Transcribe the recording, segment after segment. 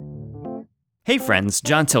Hey friends,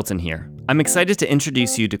 John Tilton here. I'm excited to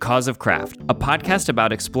introduce you to Cause of Craft, a podcast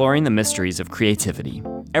about exploring the mysteries of creativity.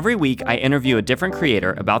 Every week, I interview a different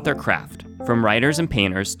creator about their craft, from writers and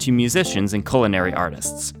painters to musicians and culinary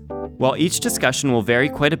artists. While each discussion will vary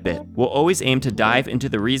quite a bit, we'll always aim to dive into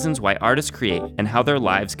the reasons why artists create and how their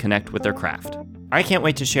lives connect with their craft. I can't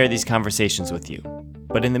wait to share these conversations with you.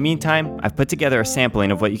 But in the meantime, I've put together a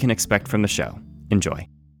sampling of what you can expect from the show. Enjoy.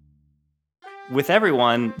 With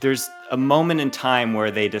everyone, there's a moment in time where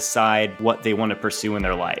they decide what they want to pursue in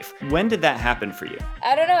their life. When did that happen for you?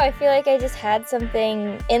 I don't know. I feel like I just had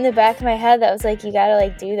something in the back of my head that was like, you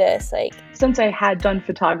gotta do this. Since I had done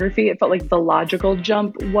photography, it felt like the logical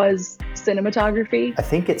jump was cinematography. I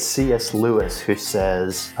think it's C.S. Lewis who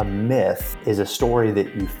says a myth is a story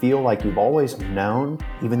that you feel like you've always known,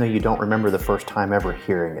 even though you don't remember the first time ever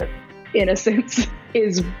hearing it. Innocence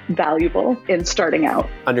is valuable in starting out.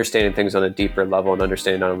 Understanding things on a deeper level and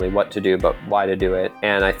understanding not only what to do, but why to do it.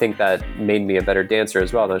 And I think that made me a better dancer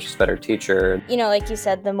as well, not just a better teacher. You know, like you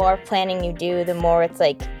said, the more planning you do, the more it's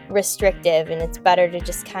restrictive, and it's better to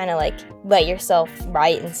just kind of let yourself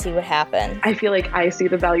write and see what happens. I feel like I see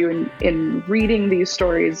the value in reading these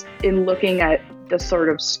stories, in looking at the sort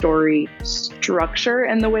of story structure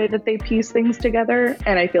and the way that they piece things together.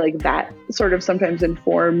 And I feel like that sort of sometimes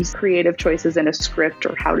informs creative choices in a script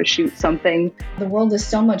or how to shoot something. The world is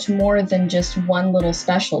so much more than just one little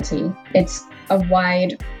specialty. It's a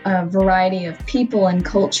wide variety of people and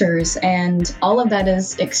cultures, and all of that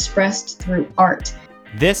is expressed through art.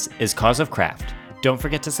 This is Cause of Craft. Don't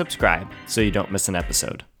forget to subscribe so you don't miss an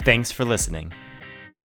episode. Thanks for listening.